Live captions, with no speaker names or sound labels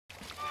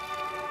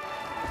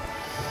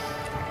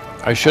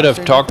I should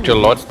have talked to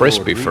Lord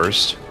Brisby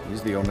first.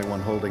 He's the only one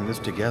holding this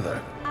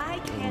together.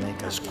 He'll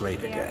make us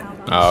great again.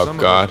 Oh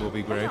God.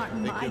 Why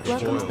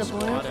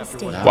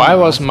Why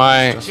was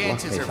my Just luck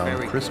they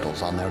found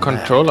crystals on their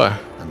controller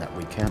map, and that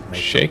we can't make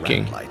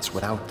shaking? the red lights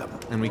without them.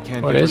 And we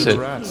can't What get is rid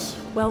of it? rats.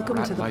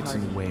 Welcome to the Lights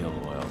party. and whale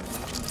oil.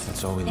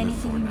 That's all we live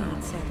for Anything you now.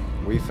 need, sir.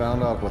 We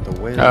found out what the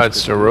whales Oh,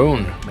 it's could the do,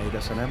 rune. made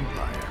us an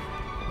empire.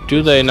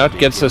 Do they not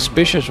get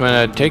suspicious when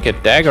I take a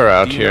dagger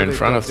out Do you here know in they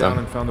front dug of down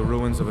them? and found the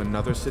ruins of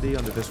another city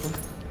under this one?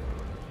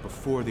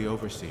 Before the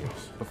overseers.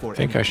 Before I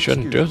think I Empress.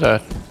 shouldn't do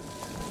that.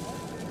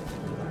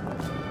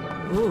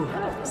 Ooh,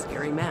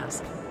 scary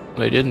mask.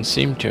 They didn't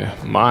seem to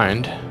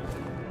mind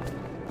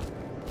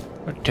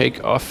or take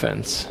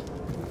offense.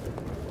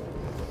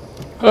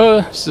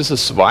 Is this a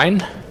swine?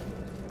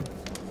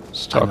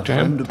 Let's I'm talk a to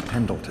friend him. of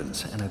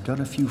Pendleton's, and I've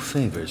done a few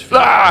favors for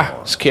you. Ah!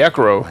 before.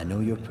 Scarecrow. I know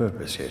your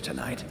purpose here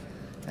tonight,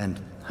 and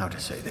how to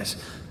say this.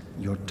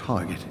 Your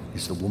target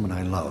is the woman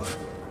I love.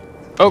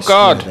 Oh I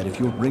swear God. that if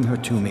you'll bring her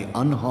to me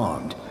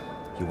unharmed,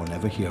 you will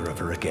never hear of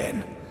her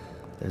again.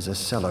 There's a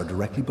cellar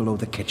directly below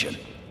the kitchen.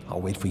 I'll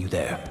wait for you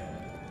there.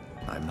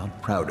 I'm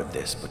not proud of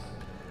this, but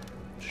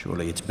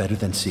surely it's better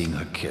than seeing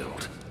her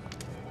killed.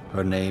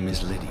 Her name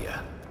is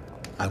Lydia.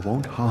 I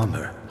won't harm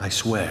her, I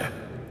swear.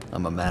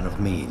 I'm a man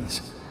of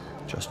means.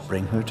 Just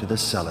bring her to the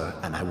cellar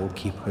and I will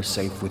keep her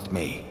safe with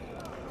me.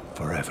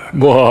 Forever.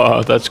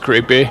 Whoa, that's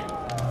creepy.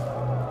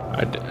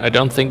 I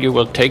don't think you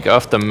will take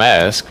off the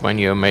mask when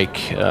you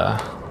make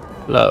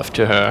love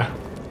to her.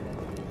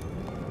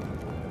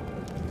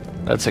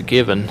 That's a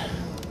given.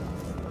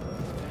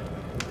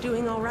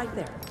 Doing all right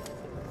there.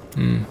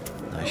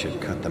 I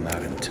should cut them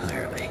out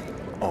entirely.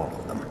 All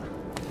of them.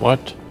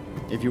 What?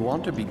 If you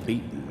want to be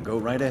beaten, go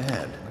right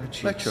ahead.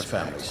 Let your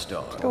family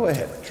starve. Go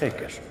ahead, take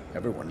it.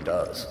 Everyone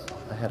does.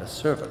 I had a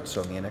servant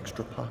sew me an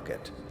extra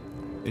pocket.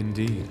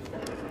 Indeed.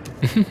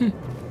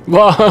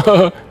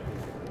 Whoa!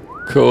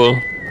 Cool.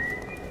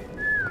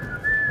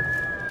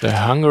 The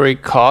Hungry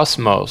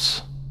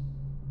Cosmos.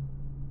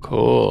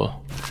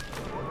 Cool.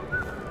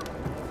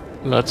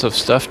 Lots of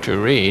stuff to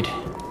read.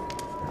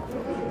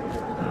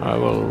 I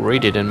will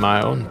read it in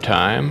my own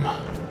time.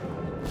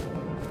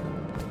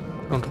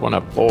 Don't want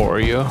to bore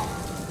you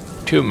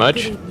too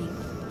much.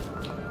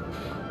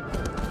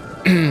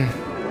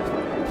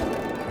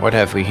 What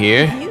have we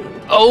here?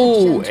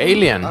 Oh,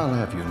 alien I'll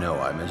have you know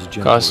I'm as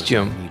gentle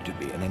costume. as I need to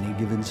be in any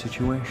given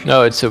situation.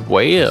 No, it's a I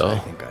whale.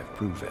 think I've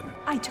proven.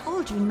 I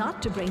told you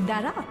not to bring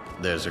that up.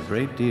 There's a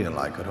great deal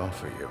I could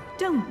offer you.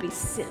 Don't be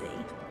silly.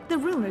 The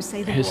rumors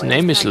say the His boys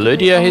name is practically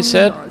Lydia, he own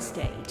said? your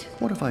estate.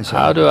 What if I said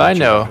How do I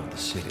know? The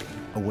city,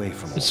 away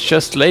from It's all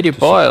just this, Lady to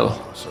Boyle.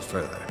 Sopranos or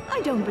further.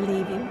 I don't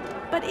believe you,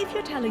 but if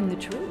you're telling the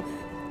truth,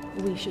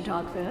 we should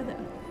talk further.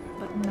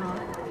 But not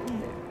here.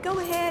 Go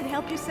ahead,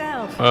 help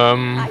yourself.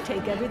 I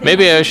take everything.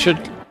 Maybe off I your should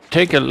mind.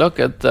 take a look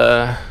at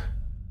the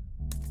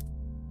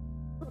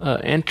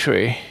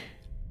entry,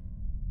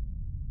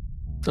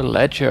 the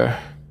ledger,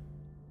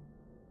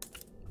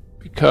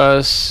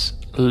 because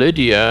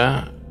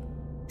Lydia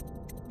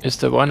is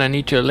the one I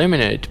need to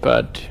eliminate,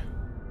 but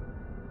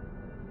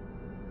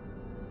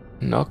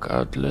knock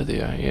out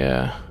Lydia,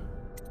 yeah.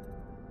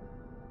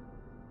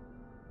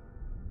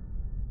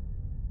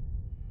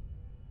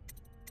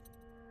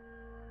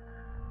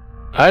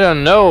 I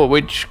don't know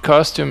which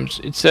costumes.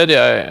 It said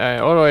I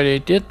already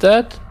did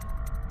that.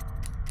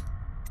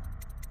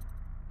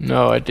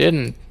 No, I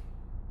didn't.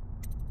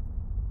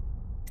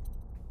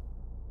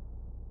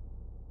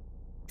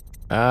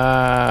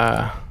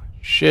 Ah,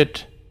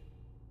 shit.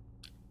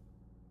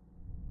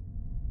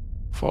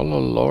 Follow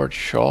Lord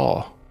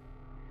Shaw.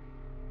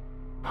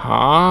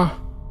 Huh?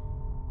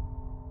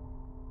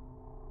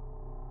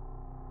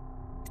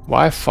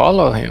 Why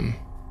follow him?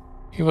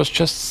 He was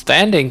just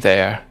standing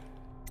there.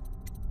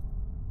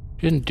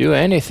 Didn't do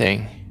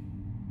anything.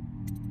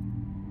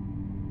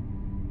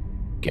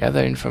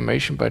 Gather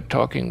information by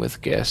talking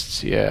with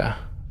guests. Yeah,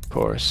 of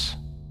course.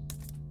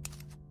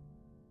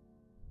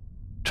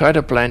 Try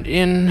to blend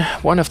in.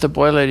 One of the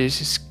boy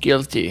ladies is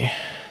guilty.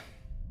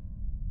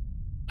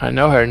 I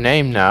know her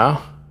name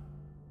now.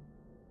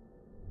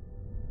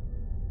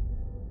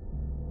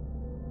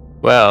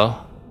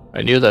 Well,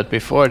 I knew that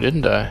before,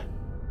 didn't I?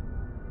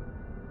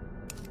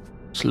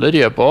 It's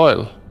Lydia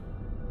Boyle.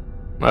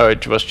 Oh,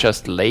 it was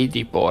just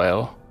Lady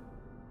Boyle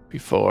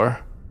before.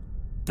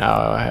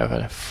 Now I have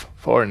a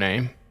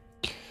forename.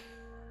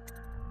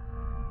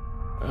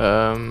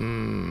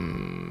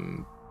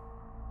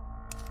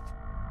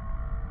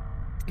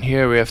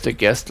 Here we have the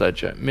guest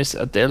ledger. Miss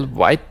Adele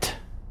White.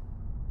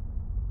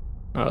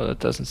 Oh, that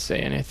doesn't say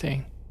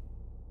anything.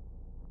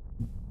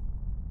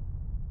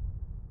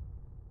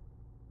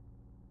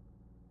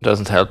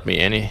 Doesn't help me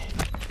any.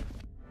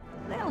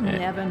 They'll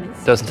never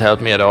miss. Doesn't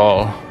help me at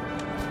all.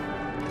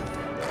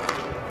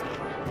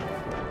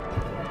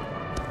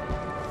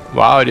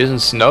 Wow, it isn't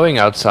snowing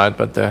outside,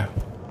 but the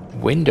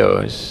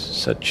window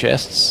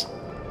suggests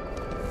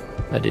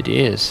that it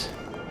is.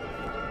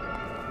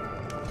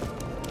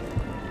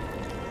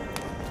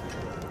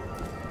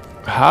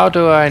 How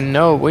do I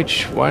know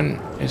which one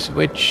is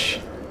which?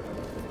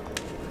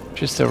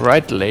 Just the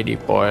right Lady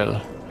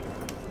Boyle.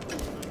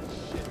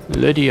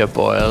 Lydia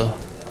Boyle.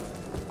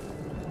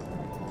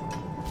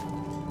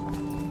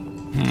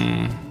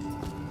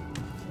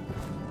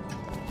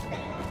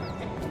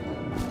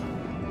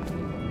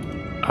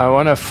 I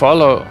want to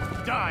follow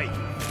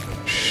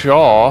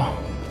Shaw.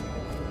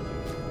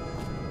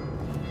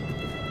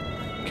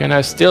 Can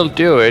I still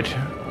do it?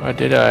 Or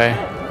did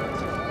I?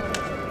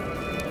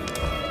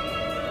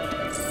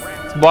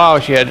 Wow,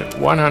 she had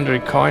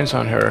 100 coins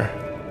on her.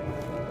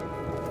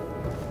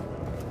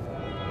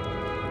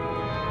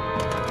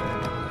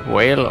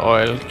 Whale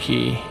oil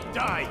key.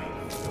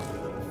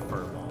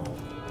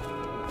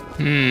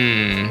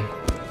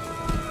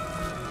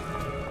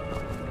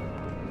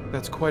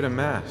 That's quite a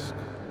mask.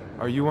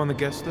 Are you on the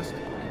guest list?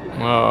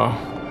 Oh.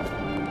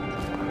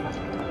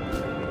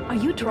 Are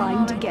you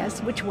trying to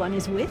guess which one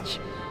is which?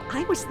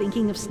 I was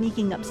thinking of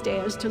sneaking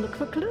upstairs to look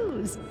for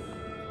clues.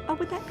 Or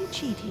would that be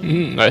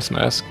cheating? Nice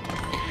mask.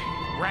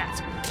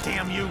 Rat,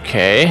 damn you.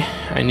 Okay,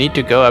 I need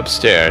to go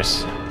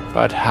upstairs.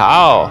 But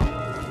how?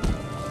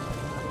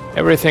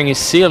 Everything is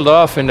sealed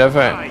off, and if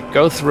I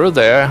go through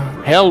there,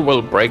 hell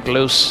will break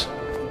loose.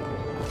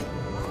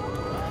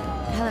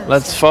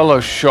 Let's follow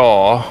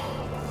Shaw.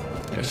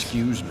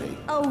 Excuse me.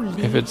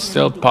 If it's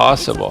still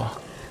possible.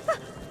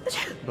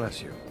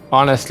 Bless you.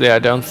 Honestly, I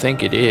don't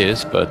think it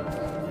is, but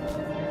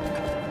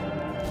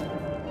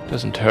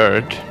doesn't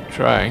hurt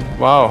trying.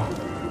 Wow,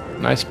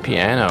 nice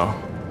piano.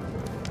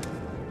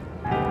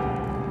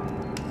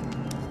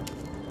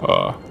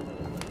 Oh,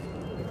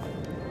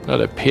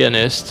 not a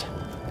pianist.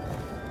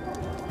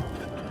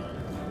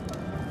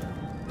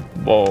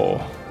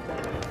 Whoa,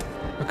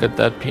 look at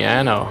that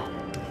piano.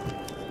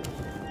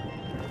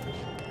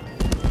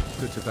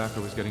 The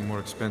tobacco is getting more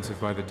expensive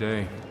by the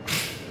day.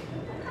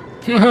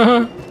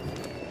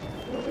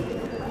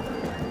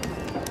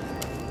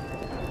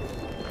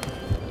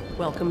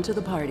 Welcome to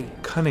the party.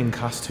 Cunning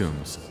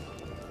costumes.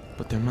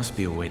 But there must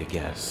be a way to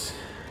guess.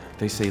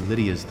 They say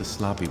Lydia's the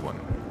sloppy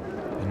one,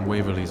 and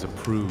Waverly's a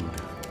prude.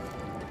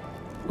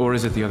 Or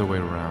is it the other way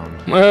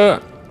around?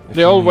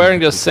 They're all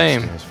wearing the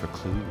same. For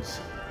clues.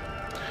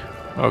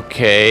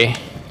 Okay.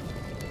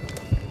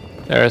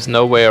 There is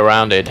no way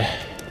around it.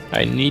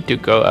 I need to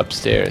go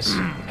upstairs.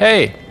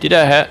 Hey, did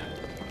I have...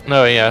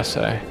 No, yes,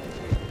 I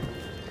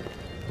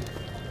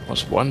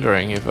was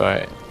wondering if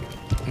I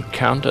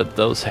encountered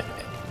those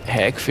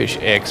hagfish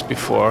eggs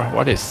before.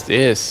 What is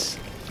this?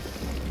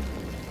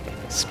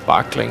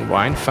 Sparkling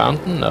wine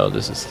fountain? No,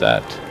 this is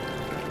that.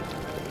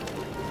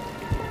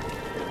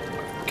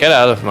 Get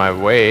out of my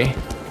way.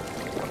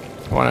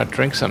 I want to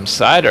drink some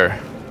cider.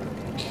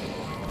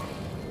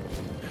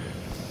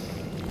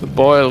 The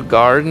Boyle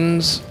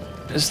Gardens.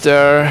 Is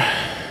there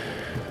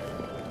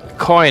a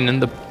coin in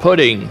the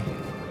pudding?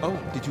 Oh,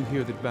 did you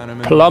hear that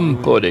Bannerman... Plum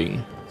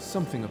pudding.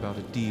 Something about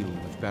a deal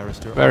with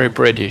Barrister... Very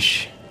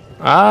British.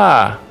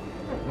 Ah!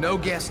 No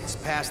guests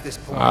past this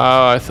point.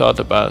 Oh, I thought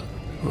about...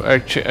 I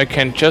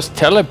can just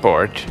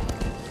teleport.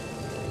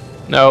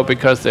 No,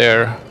 because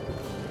they're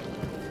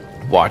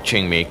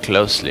watching me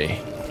closely.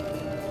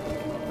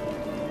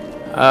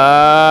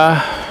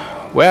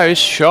 Where is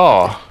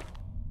Shaw?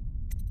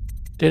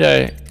 Did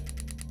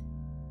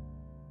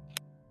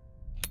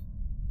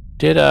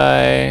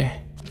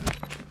I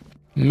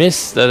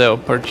miss that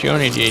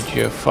opportunity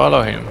to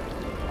follow him?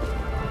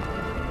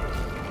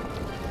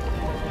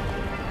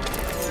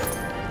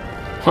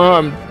 Oh,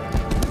 I'm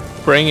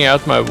bringing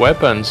out my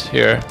weapons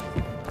here.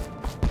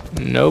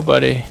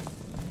 Nobody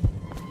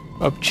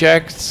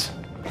objects.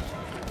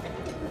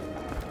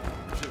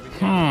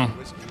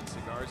 Whiskey and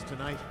cigars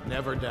tonight?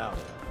 Never doubt.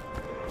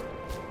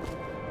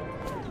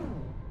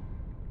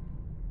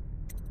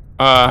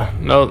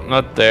 No,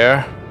 not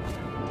there.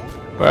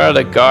 Where are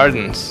the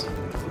gardens?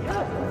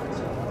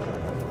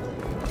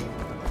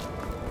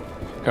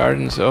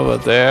 Gardens over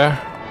there.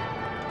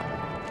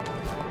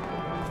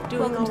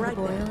 Doing all right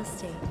there.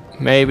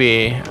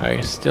 Maybe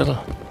I still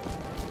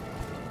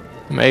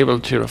am able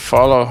to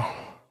follow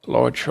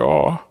Lord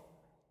Shaw.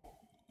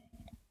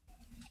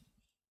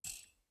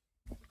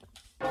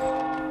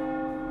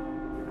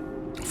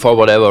 For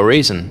whatever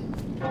reason.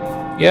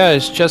 Yeah,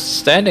 it's just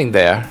standing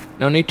there.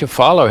 No need to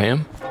follow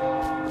him.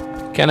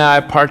 Can I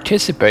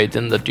participate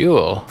in the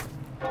duel?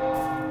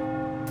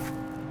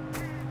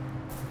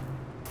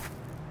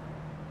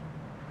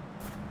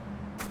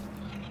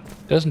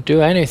 Doesn't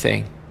do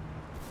anything.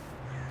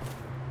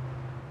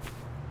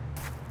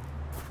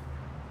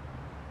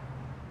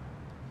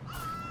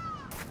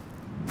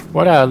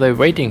 What are they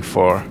waiting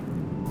for?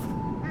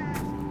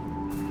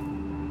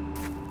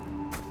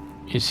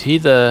 Is he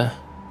the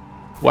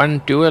one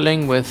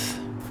dueling with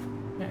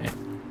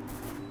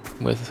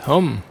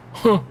whom?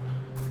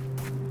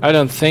 I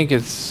don't think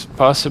it's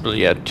possible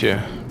yet to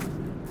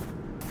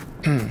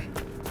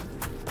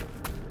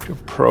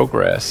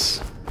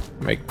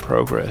make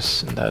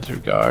progress in that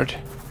regard.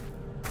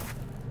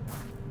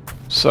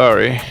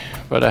 Sorry,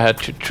 but I had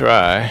to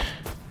try.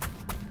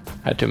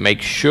 Had to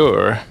make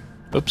sure.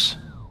 Oops,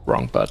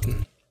 wrong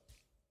button.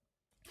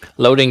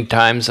 Loading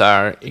times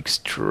are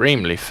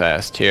extremely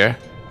fast here.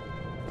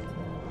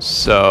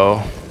 So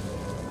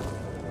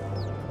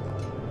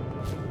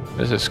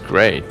this is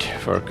great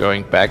for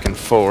going back and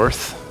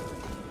forth.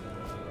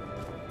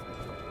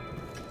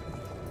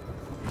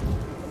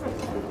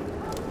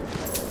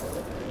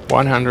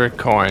 $100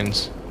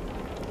 coins.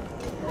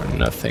 Or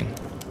nothing.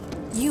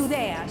 You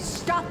there,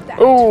 stop that!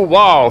 Oh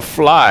wow,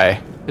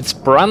 fly. It's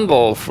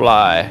Brundle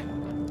fly.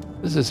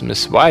 This is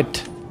Miss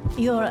White.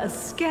 You're a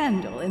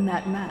scandal in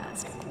that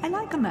mask. I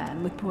like a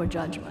man with poor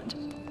judgment.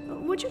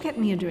 Would you get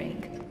me a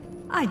drink?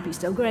 I'd be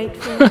so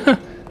grateful.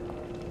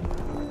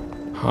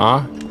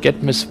 Huh?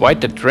 Get Miss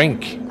White a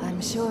drink.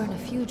 I'm sure in a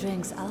few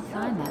drinks I'll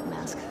find that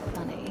mask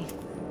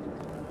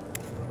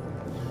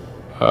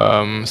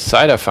funny.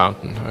 Cider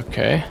fountain,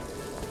 okay.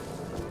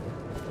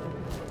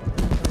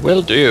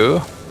 Will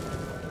do.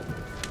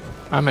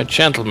 I'm a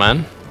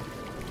gentleman.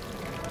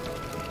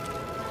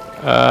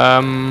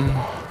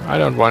 I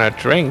don't want a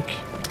drink.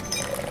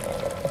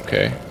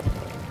 Okay.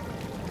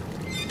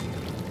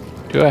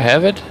 Do I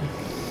have it?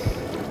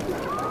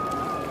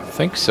 I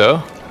think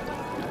so.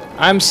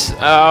 I'm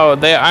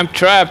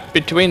trapped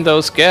between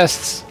those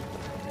guests.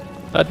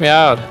 Let me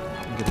out.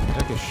 I'm getting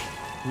peckish.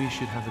 We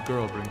should have the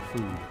girl bring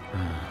food.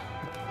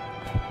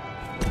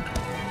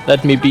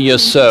 Let me be your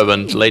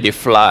servant, Lady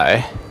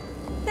Fly.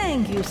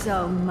 Thank you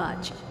so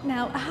much.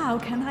 Now, how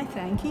can I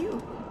thank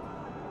you?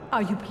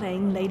 Are you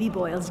playing Lady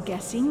Boyle's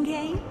guessing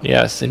game?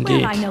 Yes,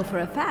 indeed. Well, I know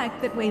for a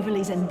fact that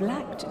Waverly's in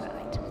black tonight.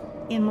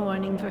 In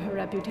mourning for her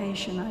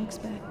reputation, I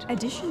expect.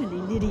 Additionally,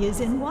 Lydia's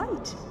in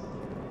white.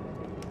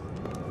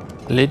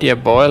 Lydia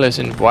Boyle is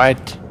in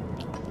white.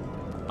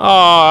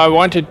 Oh, I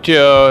wanted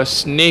to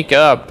sneak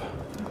up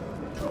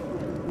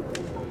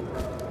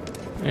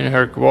in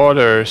her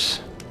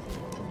quarters.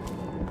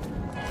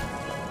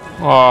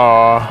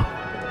 Oh,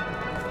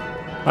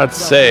 that's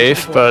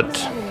safe, but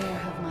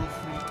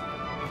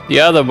the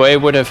other way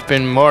would have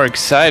been more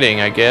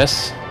exciting, I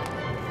guess.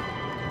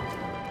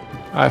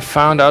 I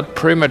found out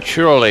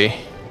prematurely.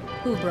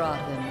 Who brought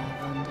him, I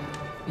wonder?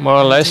 More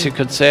or less you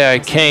could say I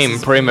came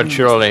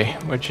prematurely,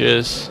 which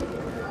is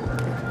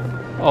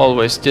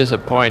always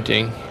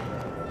disappointing.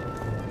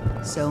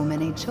 So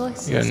many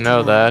choices. You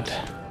know that.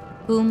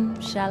 Whom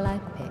shall I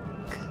pick?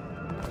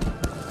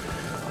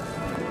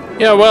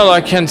 Yeah, well, I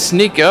can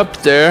sneak up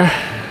there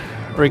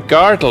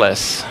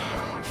regardless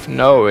of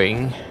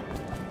knowing.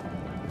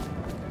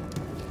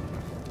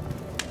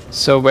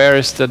 So where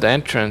is that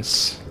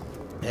entrance?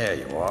 There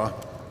you are.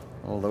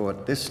 Although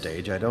at this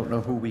stage, I don't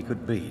know who we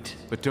could beat.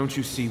 But don't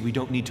you see, we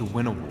don't need to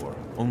win a war,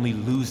 only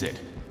lose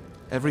it.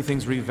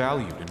 Everything's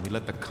revalued and we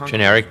let the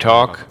Generic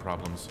talk.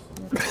 Problems.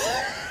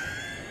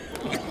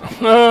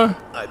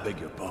 I beg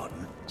your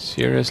pardon.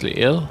 Seriously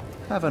ill?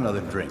 Have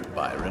another drink,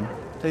 Byron.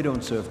 They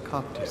don't serve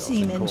cocktails.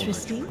 Seem in Coleridge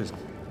interesting. Prison.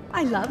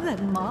 I love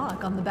that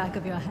mark on the back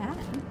of your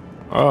hand.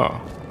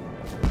 Oh.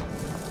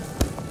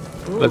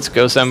 Let's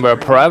go somewhere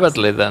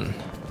privately then.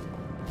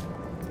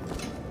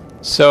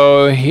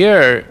 So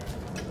here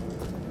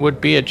would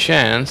be a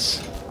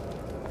chance.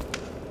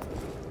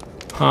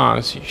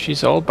 Huh,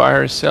 she's all by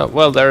herself.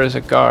 Well, there is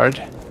a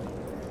guard.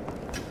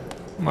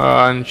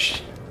 And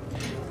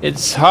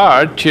it's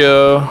hard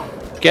to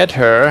get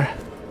her.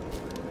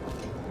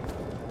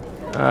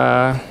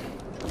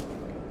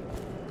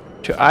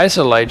 To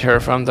isolate her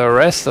from the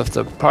rest of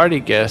the party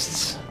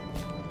guests.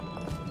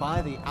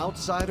 By the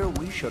outsider,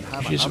 we should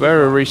have She's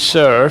very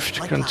reserved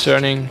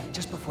concerning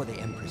just before the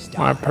Empress died.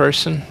 my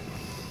person.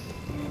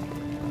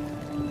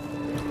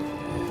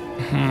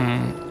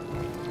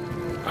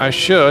 I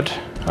should,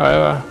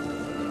 however,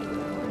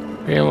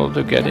 be able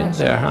to get in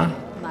there, huh?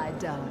 My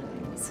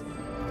darlings.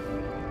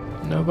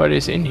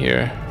 Nobody's in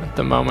here at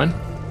the moment.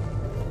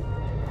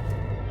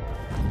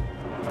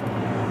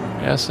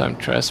 Yes, I'm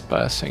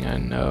trespassing, I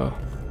know.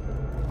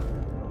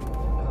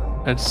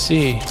 Let's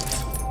see.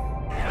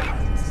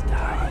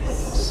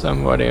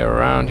 Somebody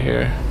around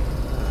here.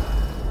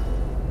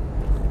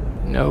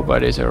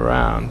 Nobody's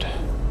around.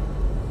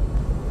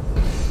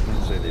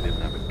 Say they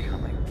didn't have it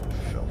coming.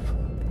 Filth.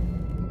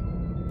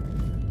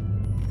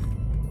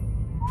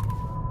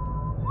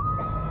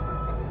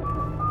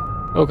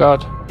 Oh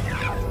god.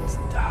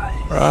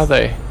 Where are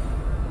they?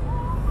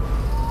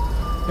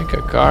 I think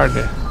a guard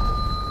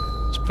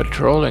is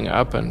patrolling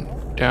up and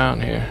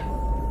down here.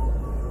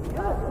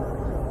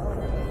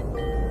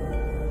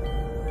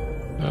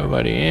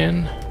 Nobody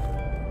in.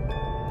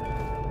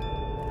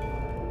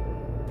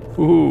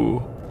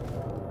 Ooh.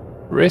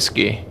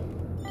 Risky.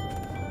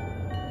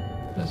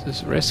 This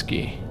is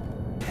risky.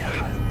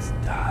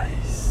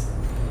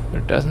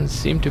 There doesn't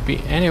seem to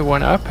be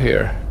anyone up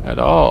here at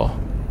all.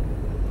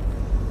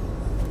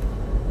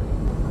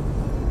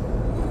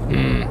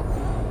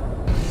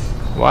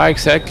 Why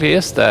exactly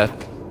is that?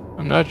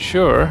 I'm not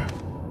sure.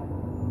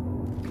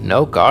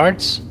 No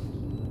guards?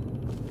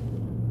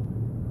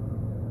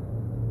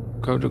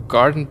 Go to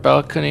garden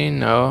balcony?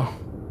 No.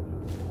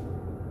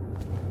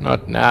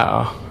 Not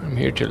now. I'm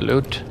here to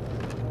loot.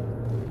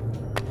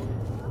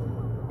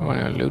 I want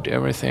to loot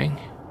everything.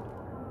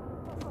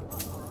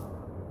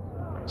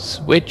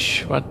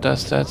 switch. What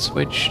does that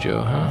switch do,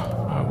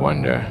 huh? I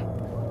wonder.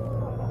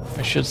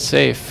 I should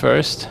save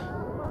first.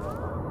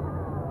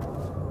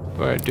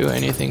 Before I do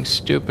anything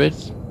stupid.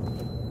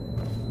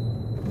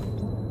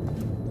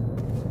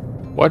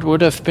 What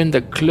would have been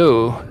the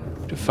clue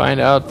to find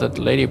out that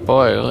Lady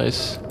Boyle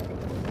is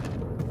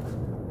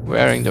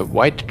wearing the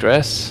white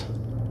dress?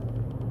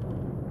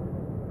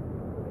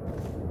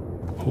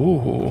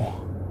 Ooh.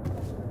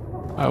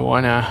 I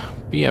wanna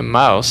be a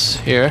mouse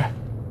here.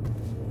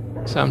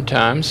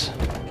 Sometimes.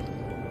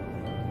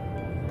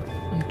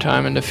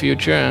 Sometime in the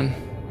future and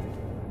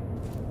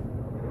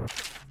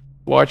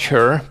watch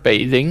her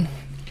bathing.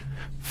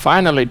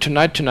 Finally,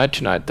 tonight,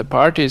 the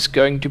party is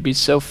going to be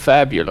so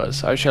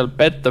fabulous. I shall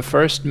bet the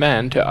first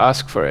man to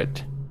ask for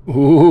it.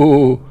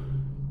 Ooh.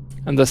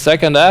 And the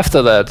second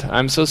after that.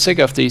 I'm so sick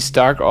of these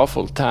dark,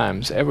 awful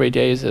times. Every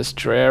day is as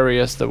dreary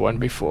as the one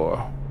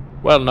before.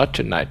 Well, not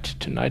tonight.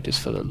 Tonight is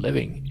for the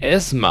living.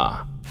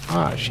 Esma.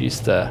 Ah,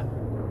 she's the...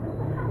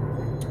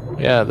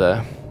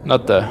 Yeah,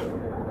 not the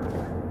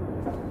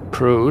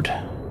prude.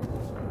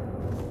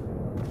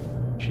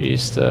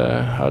 She's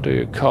the... How do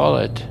you call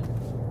it?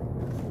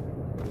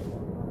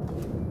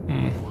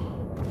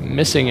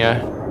 Missing a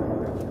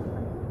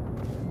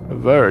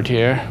word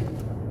here.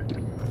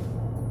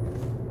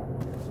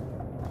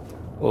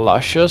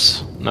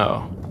 Luscious?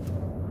 No.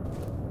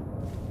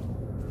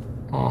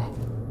 Oh.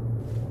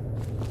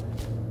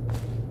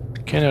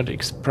 Cannot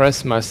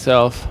express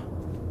myself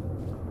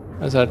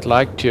as I'd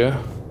like to.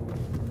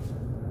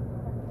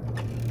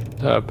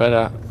 So I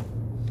better...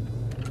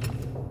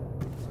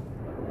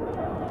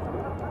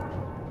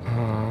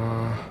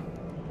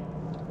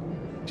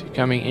 Is he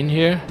coming in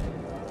here?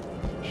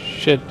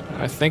 Shit,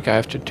 I think I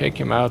have to take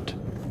him out.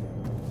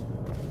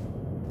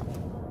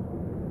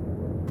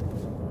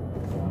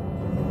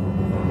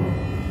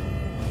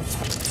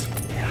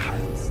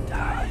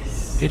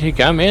 Did he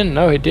come in?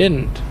 No, he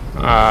didn't.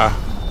 Ah.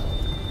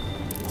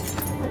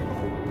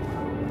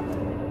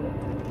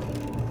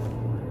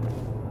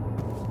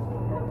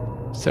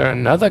 Is there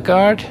another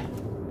guard?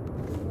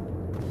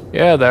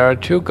 Yeah, there are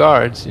 2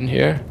 guards in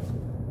here.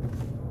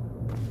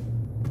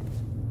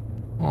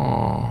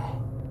 Oh.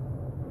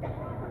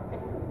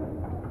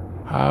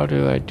 How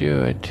do I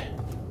do it?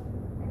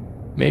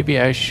 Maybe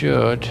I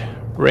should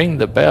ring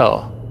the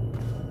bell.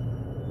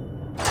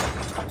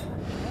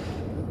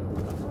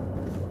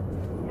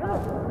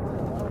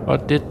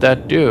 What did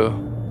that do?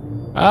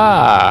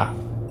 Ah!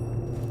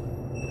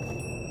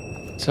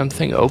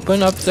 Something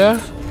open up there?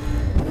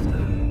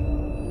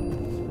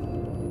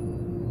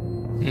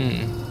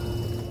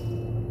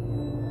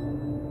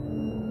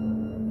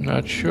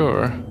 Not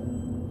sure.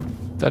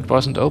 That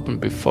wasn't open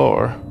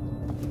before.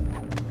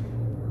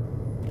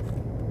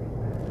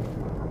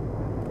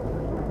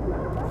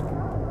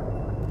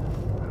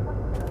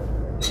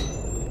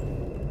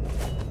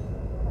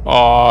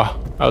 Aw,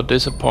 how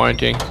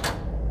disappointing.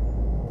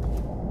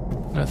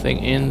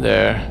 Nothing in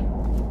there.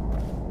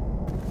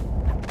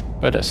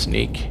 Better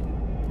sneak.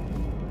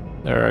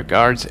 There are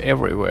guards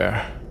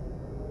everywhere.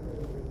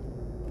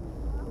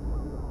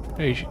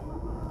 They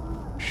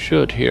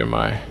should hear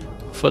my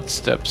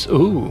footsteps.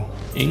 Ooh,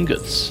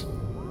 ingots.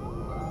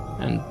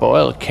 And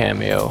Boyle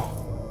cameo.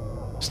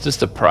 Is this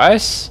the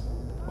price?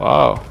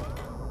 Wow.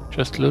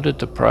 Just looted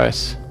the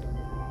price.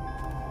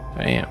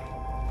 Damn.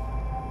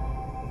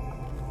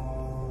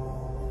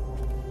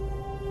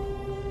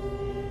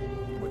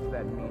 What's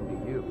that mean to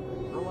you?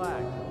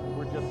 Relax.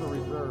 We're just a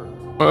reserve.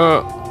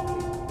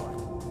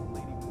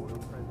 Lady Boyle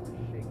tries to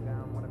shake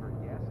down one of her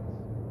guests.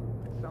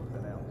 It's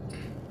something else.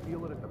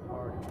 Feel it at the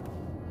party.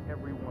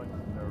 Everyone's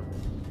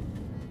nervous.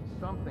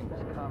 Something's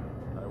coming.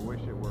 I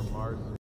wish it were Marcy.